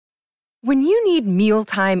When you need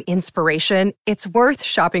mealtime inspiration, it's worth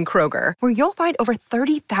shopping Kroger, where you'll find over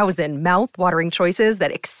 30,000 mouth-watering choices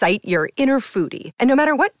that excite your inner foodie. And no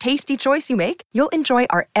matter what tasty choice you make, you'll enjoy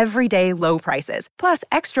our everyday low prices, plus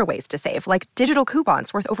extra ways to save, like digital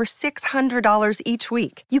coupons worth over $600 each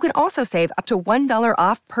week. You can also save up to $1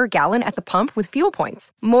 off per gallon at the pump with fuel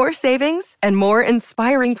points. More savings and more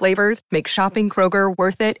inspiring flavors make shopping Kroger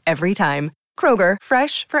worth it every time. Kroger,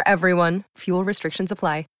 fresh for everyone. Fuel restrictions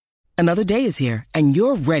apply. Another day is here, and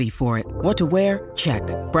you're ready for it. What to wear? Check.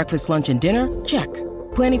 Breakfast, lunch, and dinner? Check.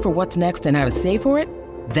 Planning for what's next and how to save for it?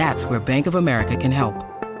 That's where Bank of America can help.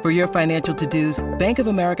 For your financial to-dos, Bank of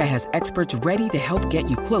America has experts ready to help get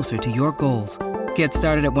you closer to your goals. Get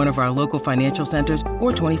started at one of our local financial centers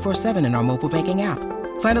or 24/7 in our mobile banking app.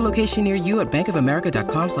 Find a location near you at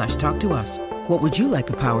bankofamerica.com/talktous. What would you like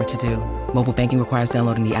the power to do? Mobile banking requires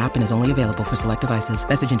downloading the app and is only available for select devices.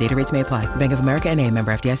 Message and data rates may apply. Bank of America N.A.,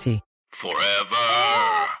 member FDIC. Forever.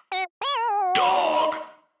 Dog.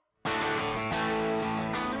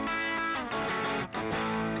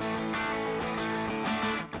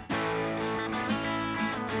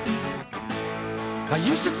 I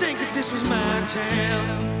used to think that this was my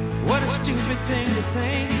town. What a stupid thing to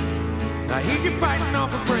think. I hear you biting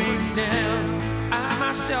off a breakdown. I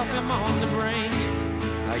myself am on the brink.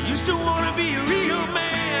 I used to want to be a real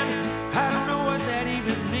man. I don't know what that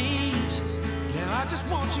even means. Now I just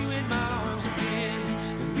want you in my arms again,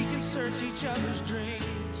 and we can search each other's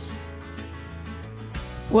dreams.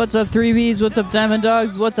 What's up, 3Bs? What's up, Diamond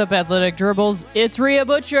Dogs? What's up, Athletic Gerbils? It's Rhea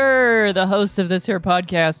Butcher, the host of this here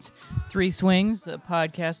podcast, Three Swings, a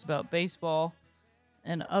podcast about baseball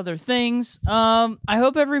and other things. I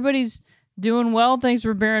hope everybody's doing well. Thanks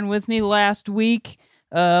for bearing with me last week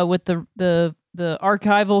with the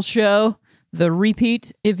archival show, the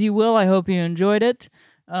repeat, if you will. I hope you enjoyed it.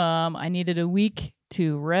 I needed a week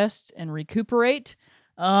to rest and recuperate,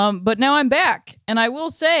 but now I'm back. And I will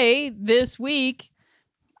say, this week,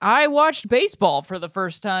 I watched baseball for the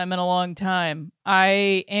first time in a long time.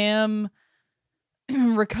 I am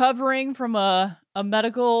recovering from a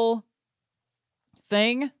medical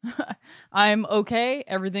thing. I'm okay.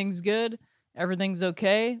 Everything's good. Everything's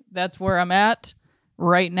okay. That's where I'm at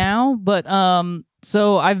right now. But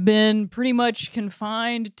so I've been pretty much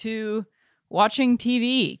confined to watching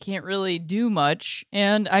TV. Can't really do much.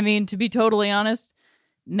 And I mean, to be totally honest,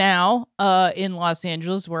 now in Los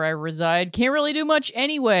Angeles, where I reside, can't really do much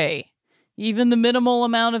anyway. Even the minimal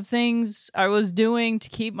amount of things I was doing to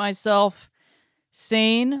keep myself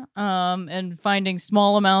sane and finding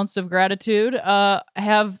small amounts of gratitude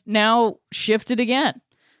have now shifted again.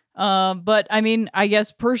 But I mean, I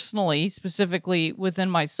guess personally, specifically within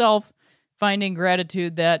myself, finding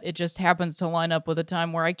gratitude that it just happens to line up with a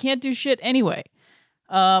time where I can't do shit anyway.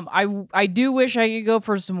 I do wish I could go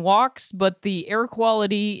for some walks, but the air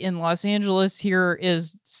quality in Los Angeles here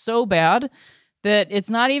is so bad that it's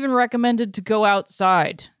not even recommended to go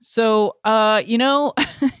outside. So,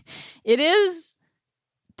 it is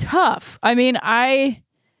tough. I mean,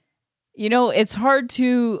 it's hard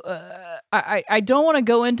to, I don't want to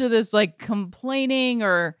go into this like complaining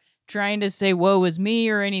or trying to say woe is me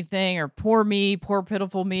or anything, or poor me, poor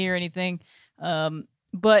pitiful me or anything.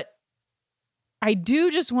 But I do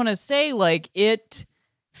just want to say, like, it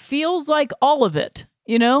feels like all of it,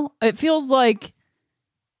 it feels like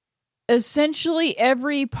essentially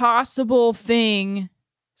every possible thing.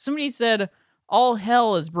 Somebody said all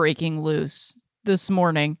hell is breaking loose this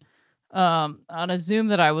morning on a Zoom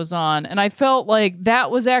that I was on. And I felt like that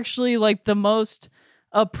was actually like the most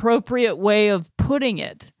appropriate way of putting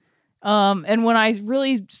it. And when I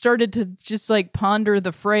really started to just like ponder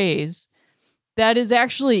the phrase, that is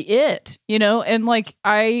actually it, and like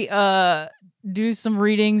I do some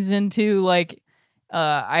readings into like,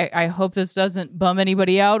 I hope this doesn't bum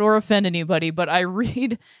anybody out or offend anybody, but I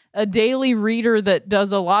read a daily reader that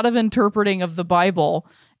does a lot of interpreting of the Bible.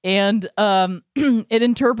 And it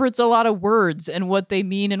interprets a lot of words and what they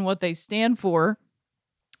mean and what they stand for.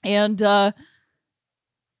 And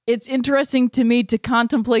it's interesting to me to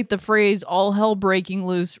contemplate the phrase all hell breaking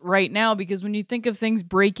loose right now, because when you think of things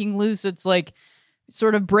breaking loose, it's like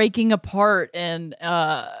sort of breaking apart and,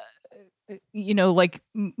 like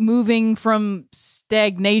moving from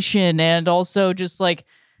stagnation, and also just like,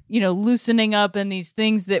 loosening up, and these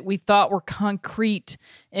things that we thought were concrete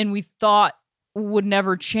and we thought would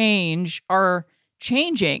never change are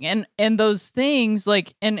changing. And those things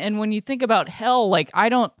like, and when you think about hell, like I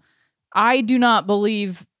do not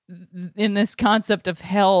believe in this concept of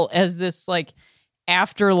hell as this like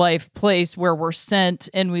afterlife place where we're sent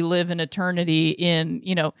and we live in eternity in,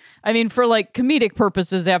 I mean, for like comedic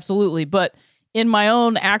purposes, absolutely. But in my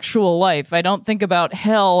own actual life. I don't think about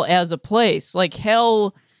hell as a place. Like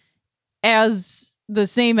hell as the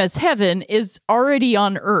same as heaven is already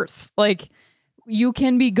on earth. Like you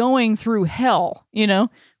can be going through hell, you know?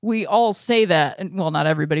 We all say that. And well, not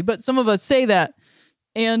everybody, but some of us say that.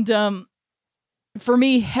 And for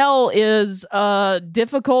me, hell is a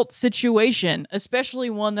difficult situation, especially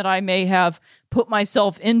one that I may have put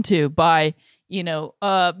myself into by, you know,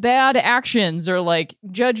 bad actions or like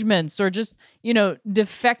judgments or just, you know,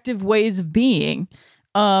 defective ways of being.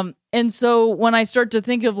 And so when I start to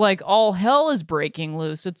think of like all hell is breaking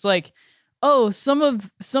loose, it's like, oh, some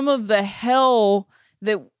of the hell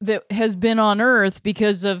that has been on earth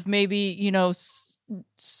because of maybe, you know,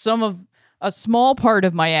 some of a small part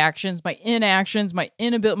of my actions, my inactions, my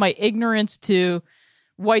inability, my ignorance to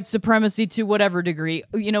white supremacy to whatever degree,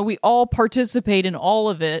 you know, we all participate in all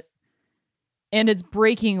of it and it's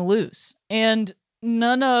breaking loose. And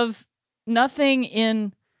nothing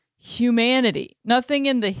in humanity, nothing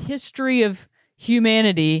in the history of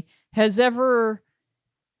humanity has ever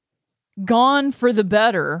gone for the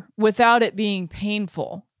better without it being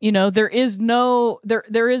painful. You know, there is no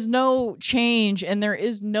change and there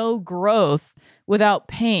is no growth without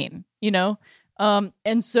pain, you know?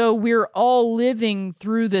 And so we're all living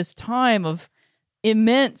through this time of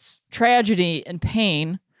immense tragedy and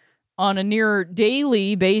pain on a near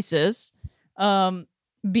daily basis,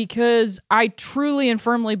 because I truly and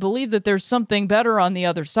firmly believe that there's something better on the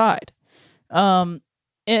other side.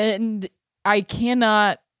 And I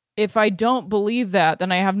cannot, if I don't believe that,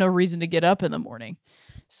 then I have no reason to get up in the morning.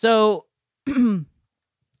 So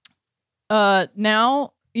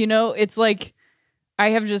now, you know, it's like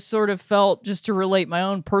I have just sort of felt, just to relate my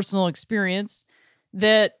own personal experience,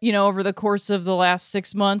 that, you know, over the course of the last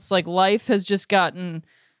 6 months, like life has just gotten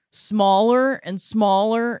smaller and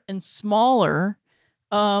smaller and smaller.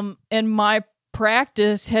 And my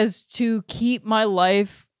practice has to keep my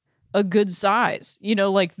life a good size. You know,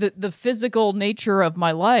 like the physical nature of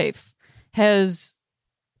my life has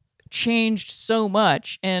changed so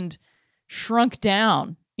much and shrunk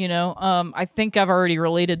down, you know. I think I've already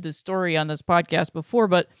related this story on this podcast before,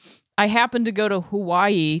 but I happened to go to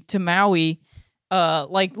Hawaii, to Maui,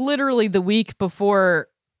 like literally the week before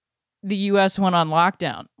the US went on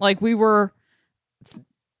lockdown. Like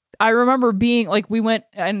I remember being like, we went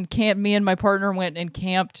and camped, me and my partner went and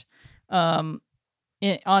camped on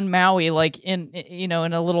Maui, like in, you know,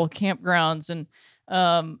 in a little campgrounds, and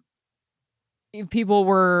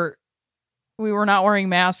we were not wearing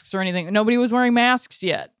masks or anything. Nobody was wearing masks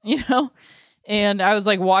yet, you know? And I was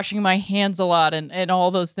like washing my hands a lot and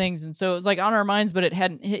all those things. And so it was like on our minds, but it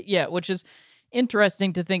hadn't hit yet, which is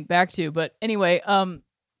interesting to think back to. But anyway,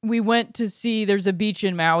 we went to see, there's a beach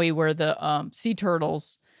in Maui where the sea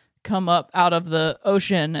turtles come up out of the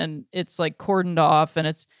ocean, and it's like cordoned off, and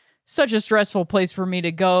it's such a stressful place for me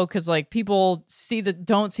to go because like people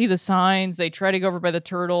don't see the signs. They try to go over by the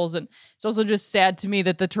turtles, and it's also just sad to me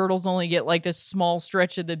that the turtles only get like this small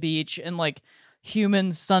stretch of the beach, and like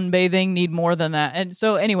humans sunbathing need more than that. And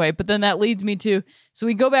so anyway, but then that leads me to, so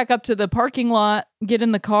we go back up to the parking lot, get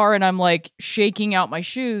in the car, and I'm like shaking out my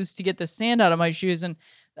shoes to get the sand out of my shoes, and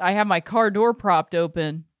I have my car door propped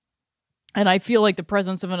open. And I feel like the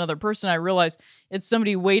presence of another person. I realize it's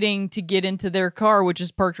somebody waiting to get into their car, which is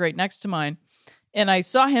parked right next to mine. And I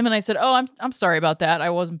saw him and I said, "Oh, I'm sorry about that. I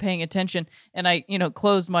wasn't paying attention." And I, you know,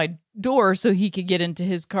 closed my door so he could get into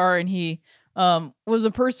his car. And he was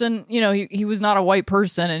a person, you know, he was not a white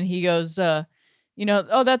person. And he goes, you know,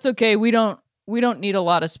 "Oh, that's okay. We don't need a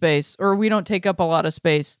lot of space, or we don't take up a lot of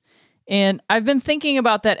space." And I've been thinking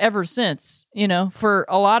about that ever since, you know, for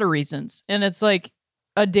a lot of reasons. And it's like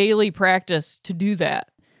a daily practice to do that.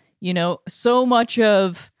 You know, so much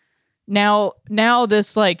of now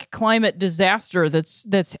this like climate disaster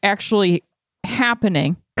that's actually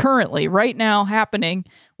happening currently right now, happening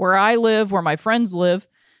where I live, where my friends live.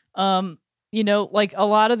 You know, like a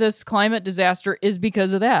lot of this climate disaster is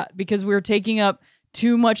because of that, because we're taking up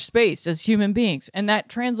too much space as human beings. And that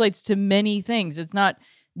translates to many things. It's not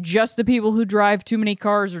just the people who drive too many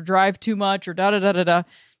cars or drive too much or da-da-da-da-da.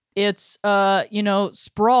 It's, you know,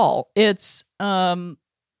 sprawl. It's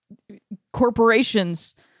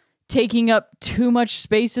corporations taking up too much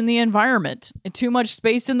space in the environment, too much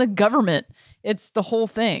space in the government. It's the whole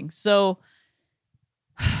thing. So,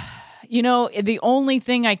 you know, the only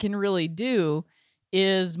thing I can really do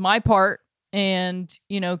is my part and,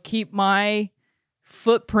 you know, keep my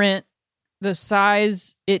footprint the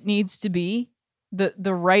size it needs to be,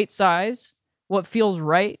 the right size, what feels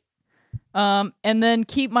right. And then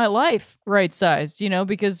keep my life right sized, you know,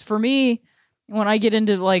 because for me, when I get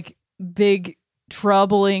into like big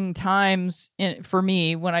troubling times for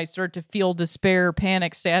me, when I start to feel despair,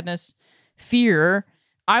 panic, sadness, fear,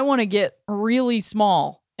 I want to get really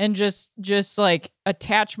small and just like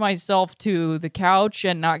attach myself to the couch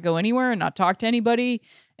and not go anywhere and not talk to anybody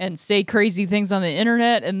and say crazy things on the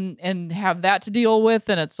internet and have that to deal with.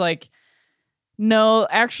 And it's like, no,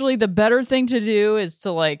 actually the better thing to do is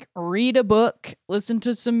to like read a book, listen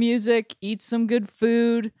to some music, eat some good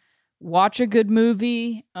food, watch a good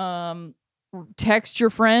movie, text your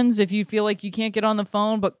friends if you feel like you can't get on the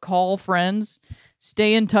phone, but call friends,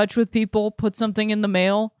 stay in touch with people, put something in the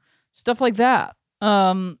mail, stuff like that.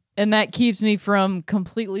 And that keeps me from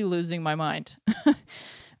completely losing my mind.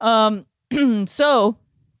 So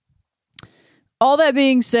all that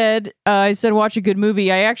being said, I said watch a good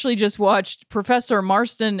movie. I actually just watched Professor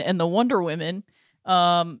Marston and the Wonder Women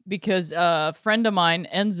because a friend of mine,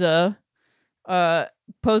 Enza,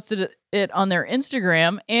 posted it on their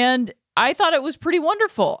Instagram, and I thought it was pretty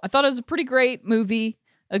wonderful. I thought it was a pretty great movie,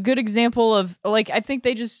 a good example of, like, I think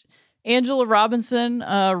Angela Robinson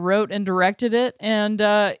wrote and directed it, and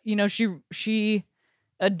she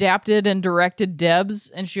adapted and directed Debs,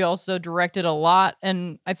 and she also directed a lot,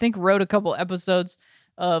 and I think wrote a couple episodes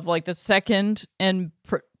of like the second and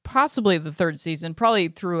possibly the third season, probably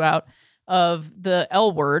throughout, of the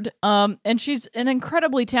L Word. And she's an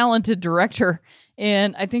incredibly talented director,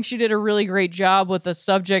 and I think she did a really great job with a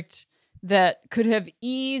subject that could have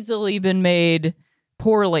easily been made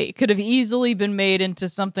poorly, could have easily been made into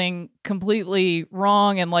something completely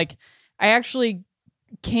wrong. And like, I actually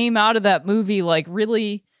came out of that movie like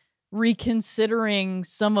really reconsidering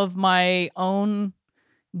some of my own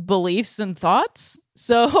beliefs and thoughts.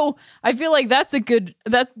 So I feel like that's a good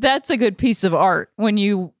piece of art, when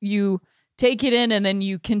you take it in and then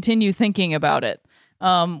you continue thinking about it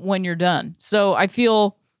when you're done. So I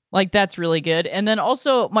feel like that's really good. And then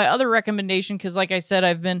also my other recommendation, because like I said,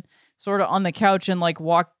 I've been sort of on the couch and like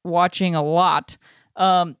watching a lot,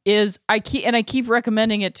 is I keep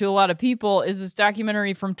recommending it to a lot of people, is this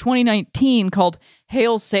documentary from 2019 called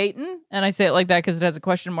Hail Satan. And I say it like that because it has a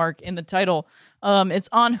question mark in the title. It's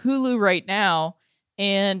on Hulu right now,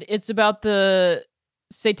 and it's about the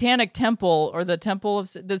Satanic Temple, or the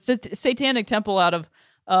Satanic Temple out of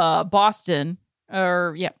Boston.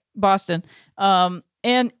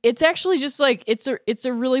 And it's actually just like, it's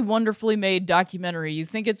a really wonderfully made documentary. You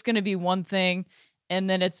think it's going to be one thing, and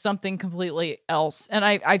then it's something completely else. And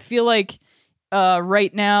I feel like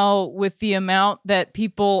right now, with the amount that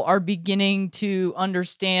people are beginning to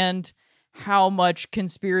understand how much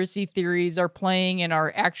conspiracy theories are playing in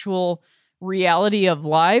our actual reality of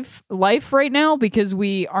life right now, because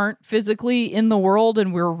we aren't physically in the world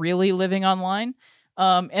and we're really living online.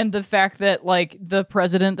 And the fact that like the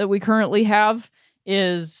president that we currently have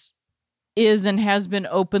is and has been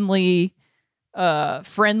openly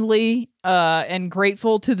friendly and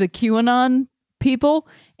grateful to the QAnon people,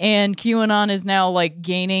 and QAnon is now like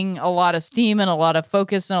gaining a lot of steam and a lot of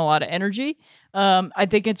focus and a lot of energy. I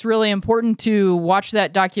think it's really important to watch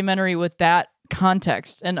that documentary with that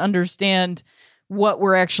context and understand what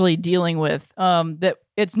we're actually dealing with. That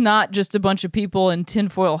it's not just a bunch of people in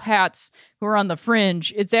tinfoil hats who are on the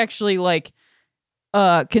fringe. It's actually like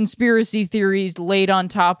conspiracy theories laid on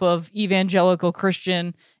top of evangelical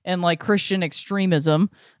Christian and like Christian extremism,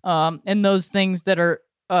 and those things that are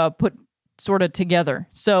put sort of together.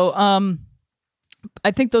 So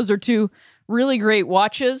I think those are two really great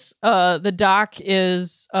watches. The doc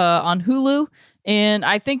is on Hulu, and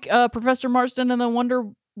I think Professor Marston and the Wonder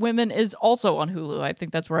Women is also on Hulu. I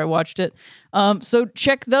think that's where I watched it. So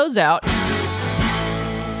check those out.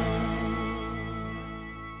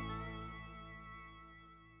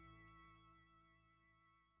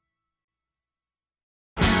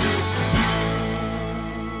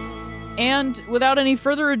 And without any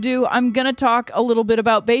further ado, I'm going to talk a little bit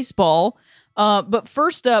about baseball. But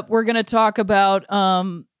first up, we're going to talk about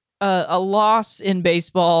a loss in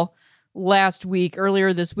baseball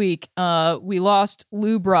earlier this week. We lost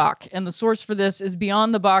Lou Brock, and the source for this is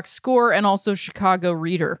Beyond the Box Score and also Chicago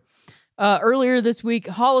Reader. Earlier this week,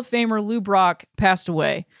 Hall of Famer Lou Brock passed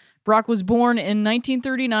away. Brock was born in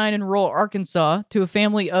 1939 in rural Arkansas to a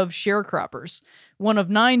family of sharecroppers. One of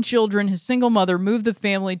 9 children, his single mother moved the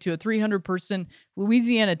family to a 300-person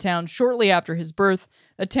Louisiana town shortly after his birth,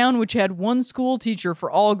 a town which had one school teacher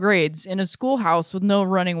for all grades in a schoolhouse with no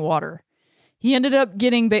running water. He ended up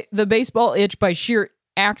getting the baseball itch by sheer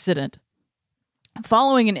accident.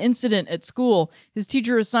 Following an incident at school, his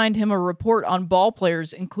teacher assigned him a report on ball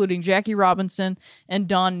players, including Jackie Robinson and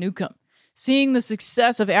Don Newcomb. Seeing the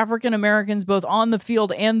success of African Americans both on the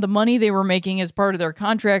field and the money they were making as part of their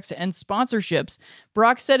contracts and sponsorships,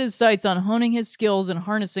 Brock set his sights on honing his skills and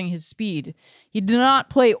harnessing his speed. He did not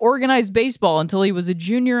play organized baseball until he was a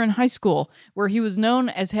junior in high school, where he was known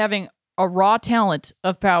as having a raw talent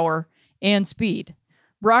of power and speed.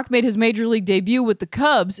 Brock made his major league debut with the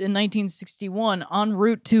Cubs in 1961, en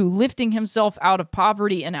route to lifting himself out of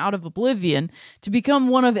poverty and out of oblivion to become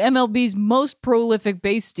one of MLB's most prolific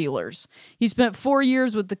base stealers. He spent 4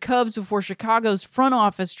 years with the Cubs before Chicago's front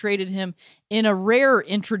office traded him in a rare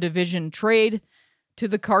intra-division trade to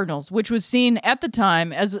the Cardinals, which was seen at the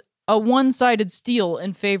time as a one-sided steal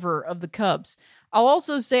in favor of the Cubs. I'll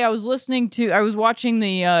also say I was watching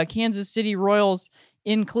the Kansas City Royals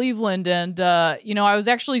in Cleveland, and I was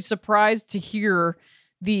actually surprised to hear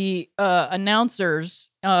the announcers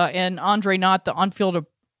and Andre Knott, the on-field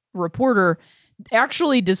reporter,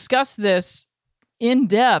 actually discuss this in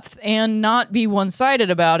depth and not be one-sided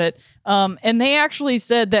about it. And they actually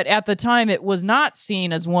said that at the time it was not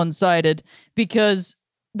seen as one-sided because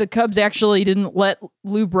the Cubs actually didn't let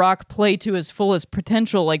Lou Brock play to his fullest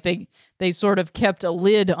potential. Like they sort of kept a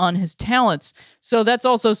lid on his talents. So that's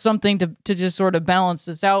also something to just sort of balance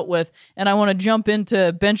this out with. And I want to jump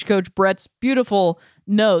into bench coach Brett's beautiful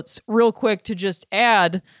notes real quick to just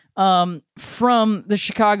add from the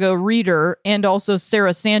Chicago Reader, and also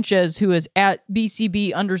Sarah Sanchez, who is at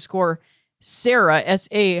BCB_Sarah, SARA,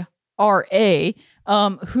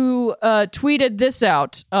 who tweeted this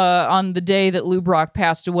out on the day that Lou Brock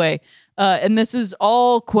passed away. And this is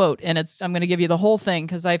all quote, and I'm going to give you the whole thing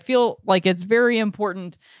because I feel like it's very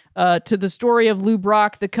important to the story of Lou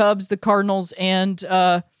Brock, the Cubs, the Cardinals, and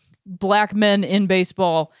black men in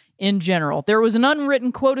baseball in general. There was an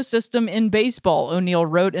unwritten quota system in baseball, O'Neill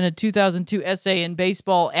wrote in a 2002 essay in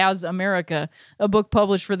Baseball as America, a book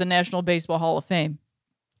published for the National Baseball Hall of Fame.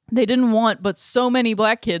 They didn't want but so many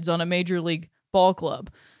black kids on a major league ball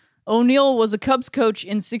club. O'Neill was a Cubs coach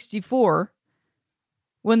in '64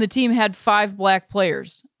 when the team had 5 black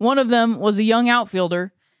players. One of them was a young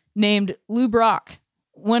outfielder named Lou Brock.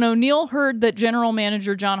 When O'Neill heard that general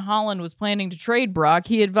manager John Holland was planning to trade Brock,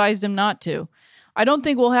 he advised him not to. "I don't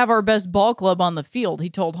think we'll have our best ball club on the field," he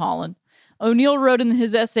told Holland. O'Neill wrote in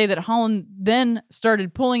his essay that Holland then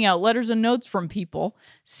started pulling out letters and notes from people,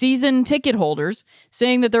 season ticket holders,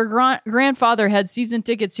 saying that their grandfather had season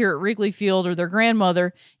tickets here at Wrigley Field, or their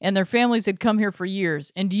grandmother, and their families had come here for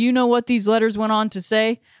years. And do you know what these letters went on to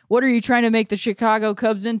say? "What are you trying to make the Chicago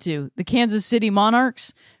Cubs into? The Kansas City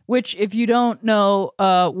Monarchs?" Which, if you don't know,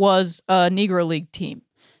 was a Negro League team.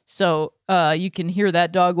 So you can hear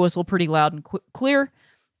that dog whistle pretty loud and clear.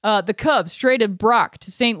 The Cubs traded Brock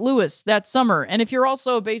to St. Louis that summer. And if you're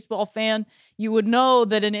also a baseball fan, you would know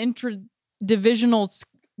that an intra-divisional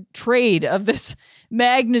trade of this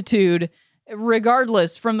magnitude,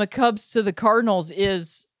 regardless, from the Cubs to the Cardinals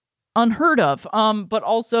is unheard of. But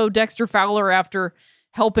also Dexter Fowler, after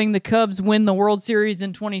helping the Cubs win the World Series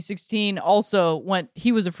in 2016, also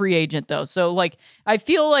he was a free agent though. So I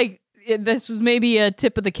feel like this was maybe a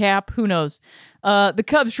tip of the cap. Who knows? The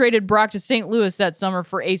Cubs traded Brock to St. Louis that summer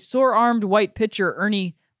for a sore-armed white pitcher,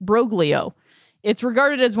 Ernie Broglio. It's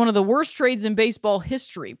regarded as one of the worst trades in baseball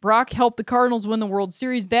history. Brock helped the Cardinals win the World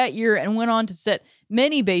Series that year and went on to set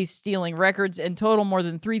many base-stealing records and total more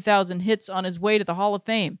than 3,000 hits on his way to the Hall of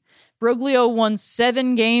Fame. Broglio won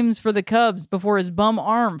 7 games for the Cubs before his bum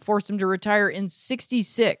arm forced him to retire in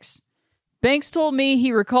 '66. Banks told me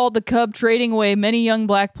he recalled the Cub trading away many young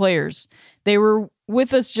black players. "They were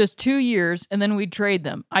with us just 2 years, and then we'd trade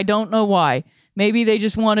them. I don't know why. Maybe they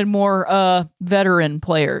just wanted more veteran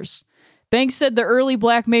players." Banks said the early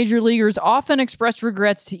black major leaguers often expressed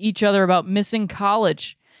regrets to each other about missing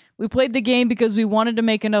college. "We played the game because we wanted to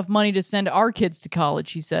make enough money to send our kids to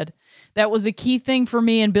college," he said. "That was a key thing for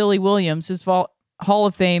me and Billy Williams, his Hall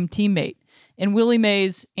of Fame teammate, and Willie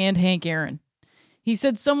Mays and Hank Aaron." He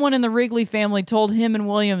said someone in the Wrigley family told him and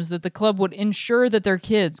Williams that the club would ensure that their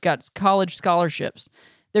kids got college scholarships.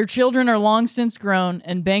 Their children are long since grown,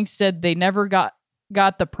 and Banks said they never got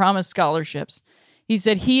the promised scholarships. He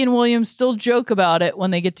said he and Williams still joke about it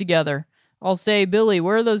when they get together. "I'll say, Billy,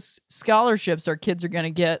 where are those scholarships our kids are going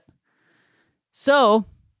to get?" So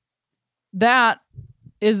that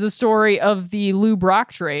is the story of the Lou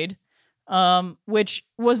Brock trade, which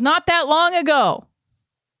was not that long ago.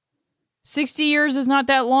 60 years is not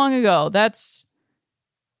that long ago. That's,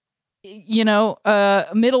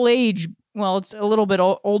 middle age. Well, it's a little bit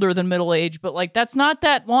older than middle age, but that's not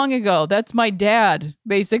that long ago. That's my dad,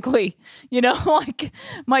 basically.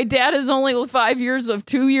 My dad is only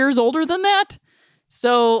 2 years older than that.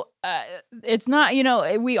 So it's not,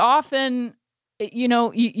 we often,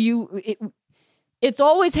 it's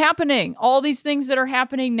always happening. All these things that are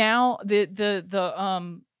happening now,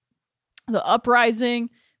 the uprising,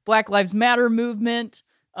 Black Lives Matter movement,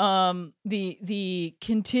 the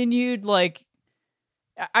continued, like,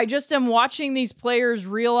 I just am watching these players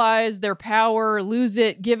realize their power, lose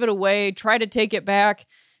it, give it away, try to take it back,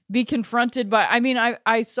 be confronted by,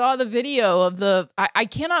 I saw the video of I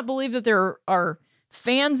cannot believe that there are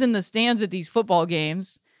fans in the stands at these football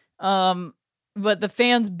games, but the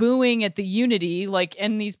fans booing at the unity, like,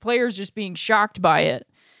 and these players just being shocked by it.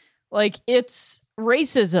 Like, it's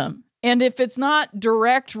racism. And if it's not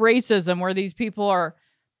direct racism where these people are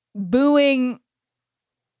booing,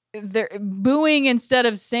 they're booing instead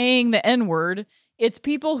of saying the N-word, it's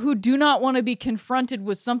people who do not want to be confronted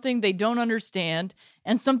with something they don't understand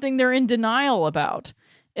and something they're in denial about.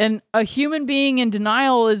 And a human being in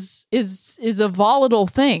denial is a volatile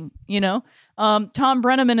thing, Tom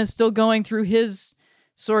Brenneman is still going through his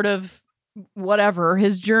sort of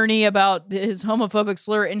his journey about his homophobic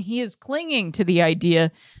slur, and he is clinging to the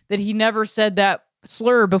idea that he never said that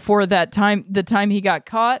slur before the time he got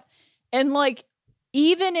caught. And, like,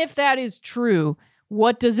 even if that is true,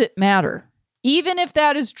 what does it matter? Even if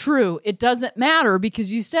that is true, it doesn't matter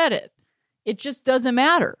because you said it. It just doesn't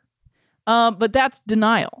matter. But that's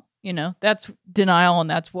denial, that's denial, and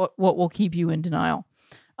that's what will keep you in denial.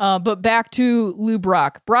 But back to Lou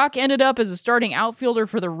Brock. Brock ended up as a starting outfielder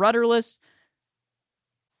for the rudderless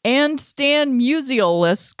and Stan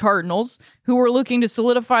Musial-less Cardinals, who were looking to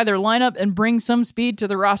solidify their lineup and bring some speed to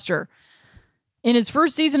the roster. In his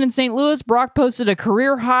first season in St. Louis, Brock posted a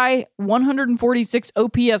career-high 146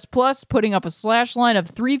 OPS plus, putting up a slash line of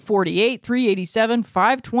 348, 387,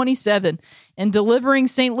 527, and delivering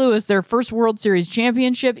St. Louis their first World Series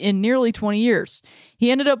championship in nearly 20 years. He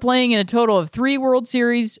ended up playing in a total of 3 World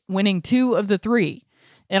Series, winning 2 of the 3.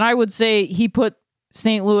 And I would say he put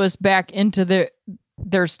St. Louis back into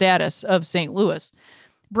their status of St. Louis.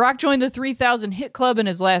 Brock joined the 3,000 hit club in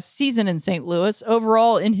his last season in St. Louis.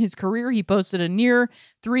 Overall, in his career, he posted a near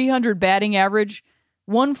 300 batting average,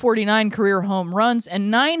 149 career home runs, and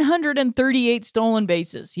 938 stolen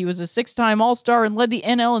bases. He was a 6-time All-Star and led the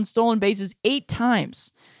NL in stolen bases 8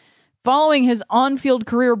 times. Following his on-field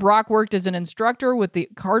career, Brock worked as an instructor with the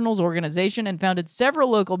Cardinals organization and founded several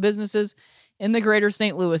local businesses in the greater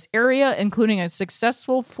St. Louis area, including a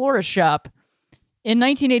successful florist shop. In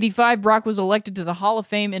 1985, Brock was elected to the Hall of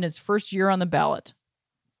Fame in his first year on the ballot.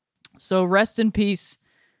 So rest in peace,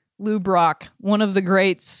 Lou Brock, one of the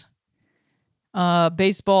greats.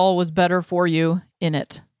 Baseball was better for you in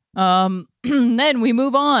it. Then we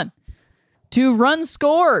move on to runs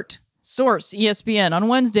scored. Source, ESPN. On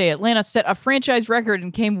Wednesday, Atlanta set a franchise record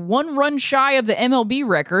and came 1 run shy of the MLB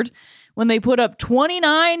record when they put up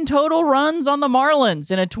 29 total runs on the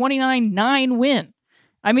Marlins in a 29-9 win.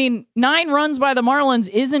 9 runs by the Marlins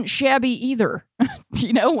isn't shabby either,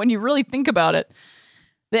 when you really think about it.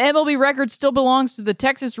 The MLB record still belongs to the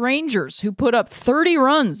Texas Rangers, who put up 30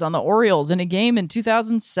 runs on the Orioles in a game in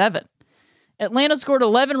 2007. Atlanta scored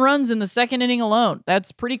 11 runs in the second inning alone.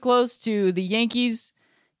 That's pretty close to the Yankees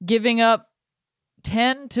giving up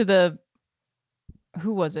 10 to the...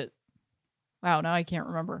 Who was it? Wow, now I can't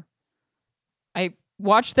remember. I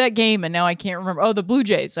watched that game and now I can't remember. Oh, the Blue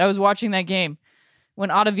Jays. I was watching that game when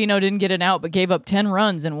Ottavino didn't get an out but gave up 10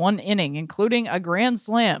 runs in 1 inning, including a grand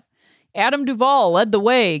slam. Adam Duvall led the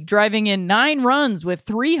way, driving in 9 runs with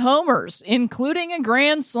 3 homers, including a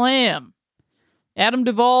grand slam. Adam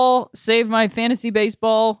Duvall saved my fantasy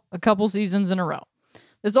baseball a couple seasons in a row.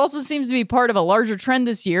 This also seems to be part of a larger trend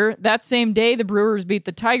this year. That same day, the Brewers beat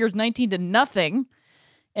the Tigers 19-0.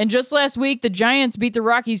 And just last week, the Giants beat the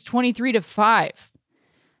Rockies 23-5.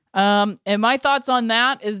 And my thoughts on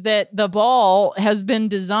that is that the ball has been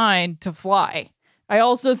designed to fly. I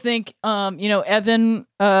also think, Evan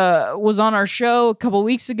was on our show a couple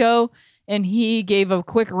weeks ago, and he gave a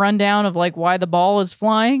quick rundown of why the ball is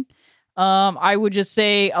flying. I would just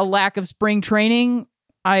say a lack of spring training,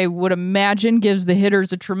 I would imagine, gives the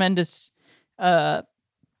hitters a tremendous advantage,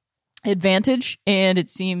 and it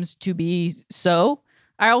seems to be so.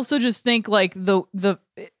 I also just think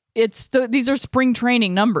these are spring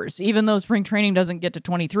training numbers. Even though spring training doesn't get to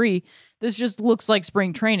 23, this just looks like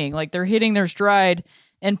spring training. Like they're hitting their stride,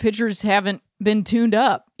 and pitchers haven't been tuned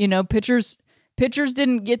up. Pitchers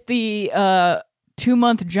didn't get the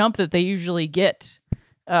 2-month jump that they usually get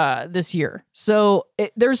this year. So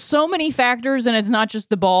there's so many factors, and it's not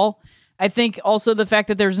just the ball. I think also the fact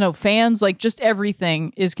that there's no fans, just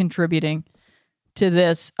everything is contributing to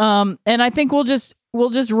this. And I think we'll just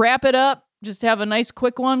wrap it up. Just have a nice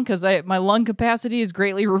quick one because my lung capacity is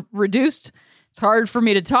greatly reduced. It's hard for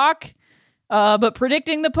me to talk. But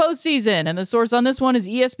predicting the postseason, and the source on this one is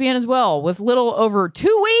ESPN as well, with little over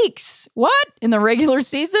 2 weeks. What? In the regular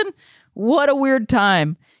season? What a weird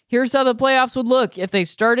time. Here's how the playoffs would look if they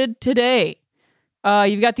started today.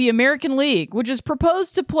 You've got the American League, which is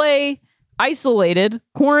proposed to play isolated,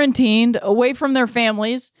 quarantined, away from their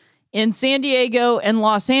families in San Diego and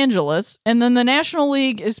Los Angeles. And then the National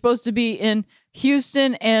League is supposed to be in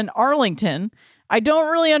Houston and Arlington. I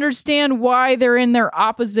don't really understand why they're in their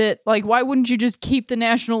opposite. Like, why wouldn't you just keep the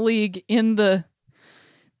National League in the...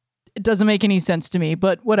 It doesn't make any sense to me,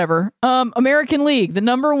 but whatever. American League, the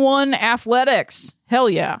number 1 Athletics, hell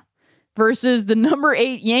yeah, versus the number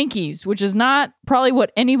 8 Yankees, which is not probably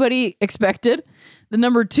what anybody expected. The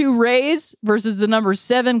number 2 Rays versus the number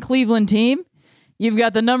 7 Cleveland team. You've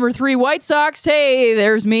got the number 3 White Sox. Hey,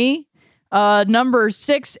 there's me. Number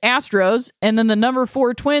 6 Astros, and then the number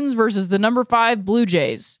 4 Twins versus the number 5 Blue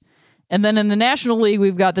Jays. And then in the National League,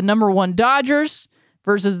 we've got the number 1 Dodgers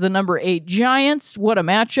versus the number 8 Giants. What a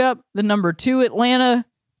matchup. The number 2 Atlanta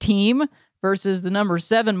team versus the number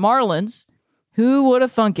 7 Marlins. Who would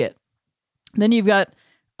have thunk it? Then you've got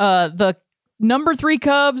the number 3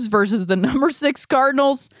 Cubs versus the number 6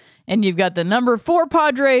 Cardinals, and you've got the number 4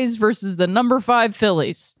 Padres versus the number 5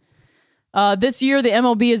 Phillies. This year, the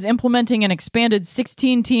MLB is implementing an expanded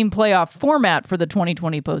 16-team playoff format for the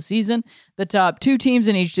 2020 postseason. The top 2 teams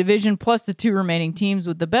in each division, plus the 2 remaining teams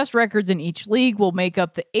with the best records in each league, will make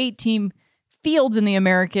up the 8-team fields in the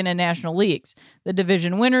American and National Leagues. The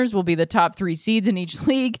division winners will be the top 3 seeds in each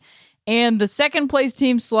league, and the second-place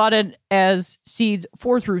team slotted as seeds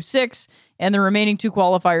 4 through 6, and the remaining 2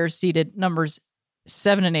 qualifiers seeded numbers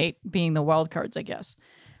 7 and 8, being the wild cards, I guess.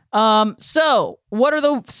 So what are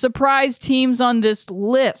the surprise teams on this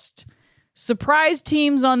list? Surprise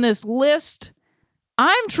teams on this list.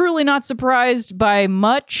 I'm truly not surprised by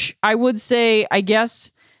much. I would say, I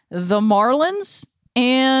guess, the Marlins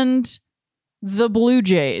and the Blue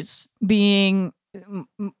Jays being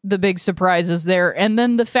the big surprises there. And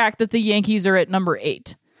then the fact that the Yankees are at number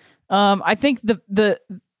 8. I think the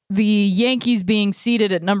Yankees being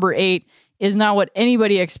seated at number 8 is not what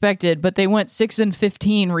anybody expected, but they went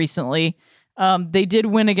 6-15 recently. They did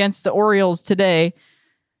win against the Orioles today.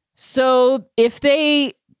 So if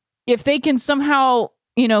they can somehow,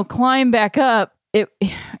 climb back up, I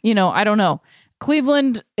don't know.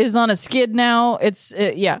 Cleveland is on a skid now.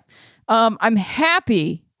 I'm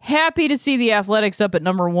happy to see the Athletics up at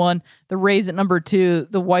number 1, the Rays at number 2,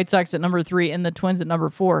 the White Sox at number 3, and the Twins at number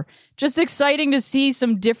 4. Just exciting to see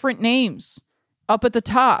some different names up at the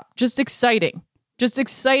top. Just exciting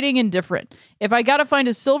and different. If I got to find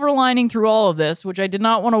a silver lining through all of this, which I did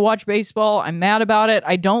not want to watch baseball, I'm mad about it.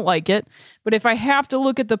 I don't like it. But if I have to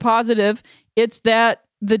look at the positive, it's that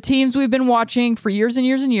the teams we've been watching for years and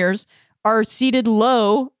years and years are seated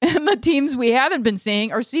low, and the teams we haven't been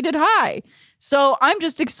seeing are seated high. So I'm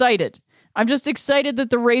just excited. I'm just excited that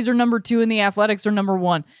the Rays are number 2 and the Athletics are number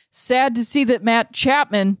 1. Sad to see that Matt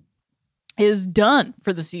Chapman is done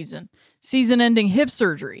for the season. Season-ending hip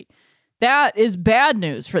surgery. That is bad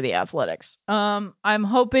news for the Athletics. I'm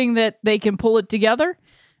hoping that they can pull it together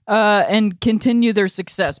and continue their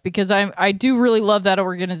success, because I do really love that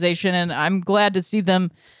organization, and I'm glad to see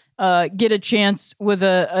them get a chance with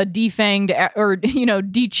a defanged or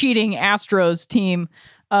de-cheating Astros team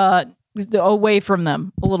away from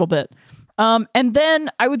them a little bit. And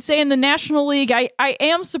then I would say in the National League, I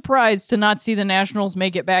am surprised to not see the Nationals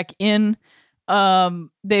make it back in.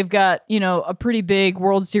 They've got, a pretty big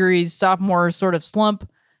World Series sophomore sort of slump.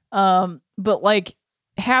 But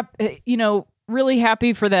really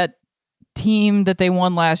happy for that team that they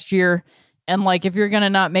won last year. And if you're going to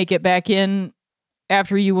not make it back in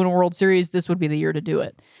after you win a World Series, this would be the year to do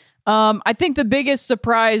it. I think the biggest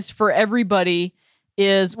surprise for everybody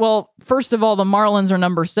is, well, first of all, the Marlins are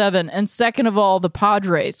number 7. And second of all, the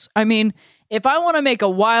Padres. I mean, if I want to make a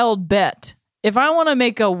wild bet,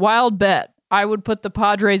 I would put the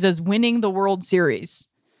Padres as winning the World Series.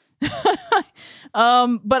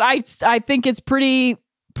 But I think it's pretty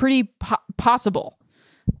possible.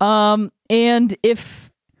 And if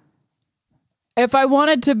I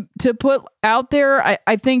wanted to put out there,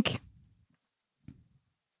 I think,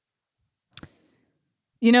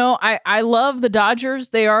 I love the Dodgers.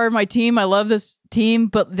 They are my team. I love this team,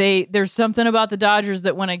 but there's something about the Dodgers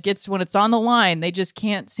that when it's on the line, they just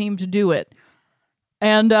can't seem to do it.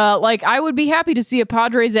 And I would be happy to see a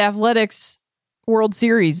Padres Athletics World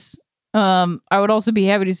Series. I would also be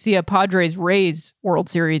happy to see a Padres Rays World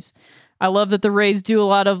Series. I love that the Rays do a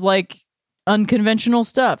lot of unconventional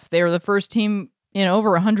stuff. They were the first team in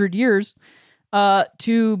over 100 years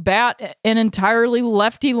to bat an entirely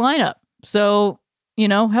lefty lineup. So,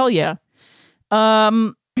 hell yeah.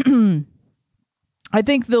 I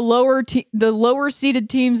think the lower seeded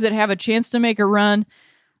teams that have a chance to make a run,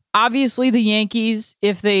 obviously the Yankees,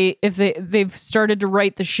 if they've started to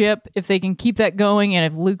right the ship, if they can keep that going, and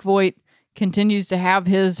if Luke Voit continues to have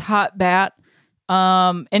his hot bat,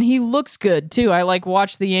 and he looks good too. I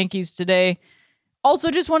watched the Yankees today.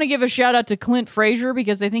 Also, just want to give a shout out to Clint Frazier,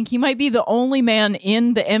 because I think he might be the only man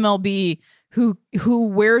in the MLB who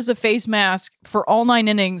wears a face mask for all 9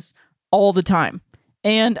 innings all the time.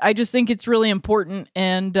 And I just think it's really important,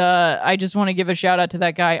 and I just want to give a shout out to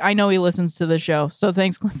that guy. I know he listens to the show, so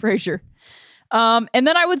thanks, Clint Frazier. And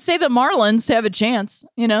then I would say the Marlins have a chance.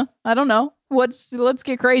 I don't know. Let's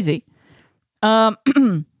get crazy.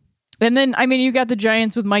 And then, you got the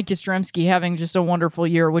Giants with Mike Yastrzemski having just a wonderful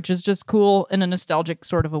year, which is just cool in a nostalgic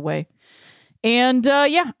sort of a way. And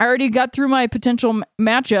I already got through my potential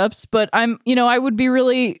matchups, but I would be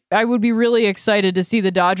really excited to see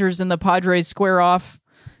the Dodgers and the Padres square off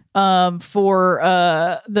for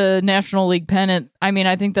the National League pennant.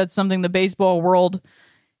 I think that's something the baseball world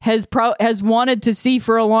has wanted to see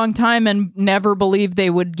for a long time and never believed they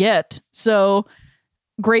would get. So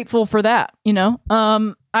grateful for that.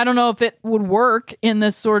 I don't know if it would work in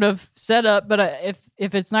this sort of setup, but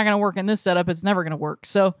if it's not going to work in this setup, it's never going to work.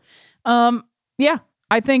 So,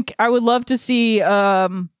 I think I would love to see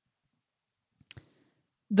the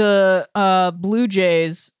Blue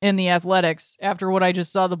Jays and the Athletics after what I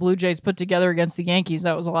just saw the Blue Jays put together against the Yankees.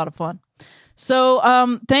 That was a lot of fun.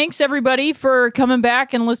 So, thanks everybody for coming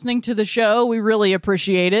back and listening to the show. We really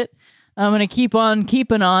appreciate it. I'm going to keep on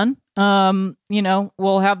keeping on.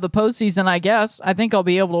 We'll have the postseason, I guess. I think I'll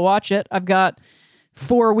be able to watch it. I've got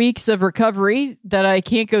 4 weeks of recovery that I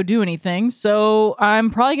can't go do anything. So I'm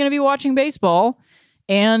probably going to be watching baseball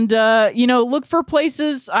and, look for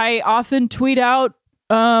places. I often tweet out,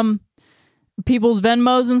 people's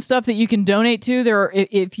Venmos and stuff that you can donate to there.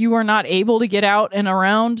 If you are not able to get out and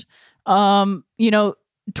around, $20,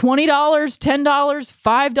 $10,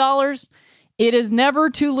 $5, it is never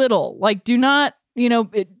too little. Do not,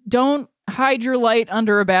 don't hide your light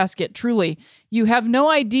under a basket. Truly, you have no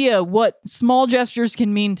idea what small gestures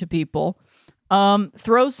can mean to people.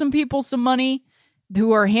 Throw some people some money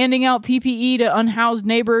who are handing out PPE to unhoused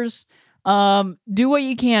neighbors. Do what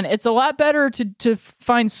you can. It's a lot better to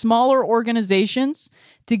find smaller organizations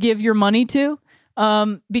to give your money to,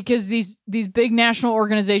 because these big national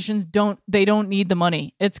organizations don't need the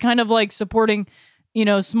money. It's kind of like supporting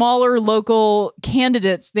smaller local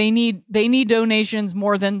candidates. They need donations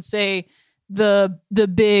more than, say, the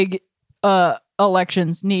big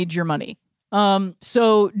elections need your money.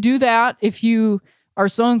 So do that if you are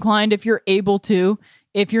so inclined, if you're able to.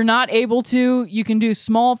 If you're not able to, you can do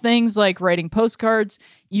small things like writing postcards.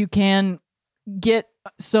 You can get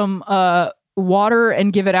some water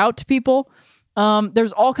and give it out to people.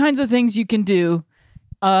 There's all kinds of things you can do.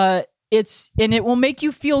 And it will make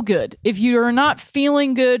you feel good. If you are not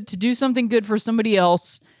feeling good to do something good for somebody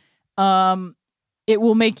else, it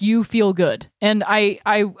will make you feel good. And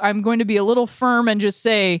I'm going to be a little firm and just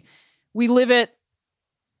say, we live at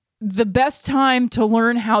the best time to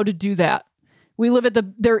learn how to do that. We live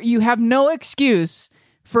at you have no excuse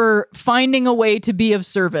for finding a way to be of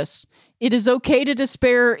service. It is okay to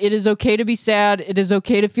despair. It is okay to be sad. It is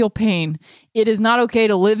okay to feel pain. It is not okay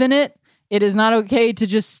to live in it. It is not okay to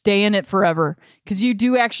just stay in it forever, because you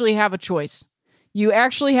do actually have a choice. You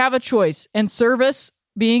actually have a choice, and service,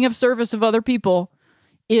 being of service of other people,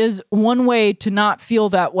 is one way to not feel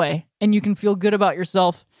that way. And you can feel good about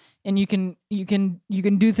yourself, and you can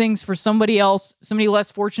do things for somebody else, somebody less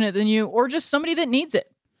fortunate than you, or just somebody that needs it.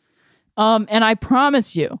 And I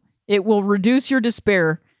promise you, it will reduce your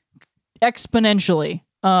despair exponentially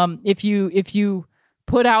if you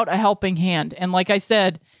put out a helping hand. And like I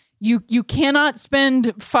said, you cannot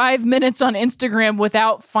spend 5 minutes on Instagram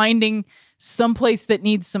without finding someplace that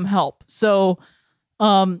needs some help. So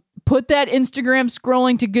put that Instagram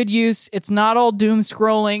scrolling to good use. It's not all doom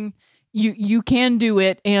scrolling. You can do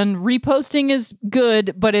it, and reposting is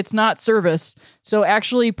good, but it's not service. So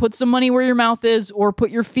actually put some money where your mouth is, or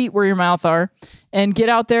put your feet where your mouth are, and get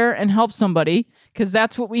out there and help somebody, because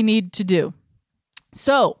that's what we need to do.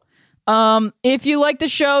 So if you like the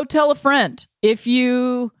show, tell a friend. If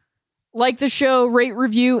you like the show, rate,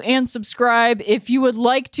 review, and subscribe. If you would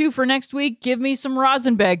like to, for next week, give me some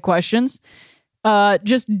Rosenbag questions.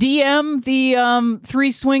 Just DM the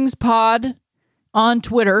 3 Swings Pod on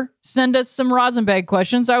Twitter. Send us some Rosenbag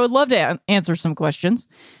questions. I would love to answer some questions.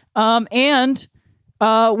 And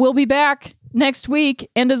we'll be back next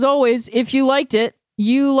week. And as always, if you liked it,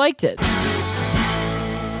 you liked it.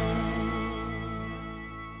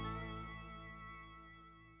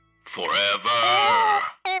 Forever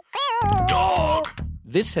Dog.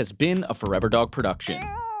 This has been a Forever Dog production.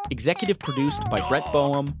 Executive produced by Brett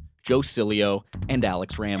Boehm, Joe Cilio, and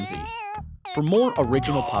Alex Ramsey. For more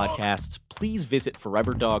original podcasts, please visit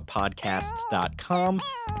foreverdogpodcasts.com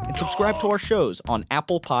and subscribe to our shows on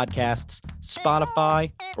Apple Podcasts,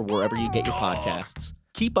 Spotify, or wherever you get your podcasts.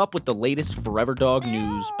 Keep up with the latest Forever Dog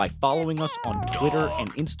news by following us on Twitter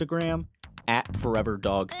and Instagram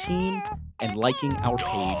 @ForeverDogTeam and liking our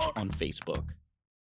page on Facebook.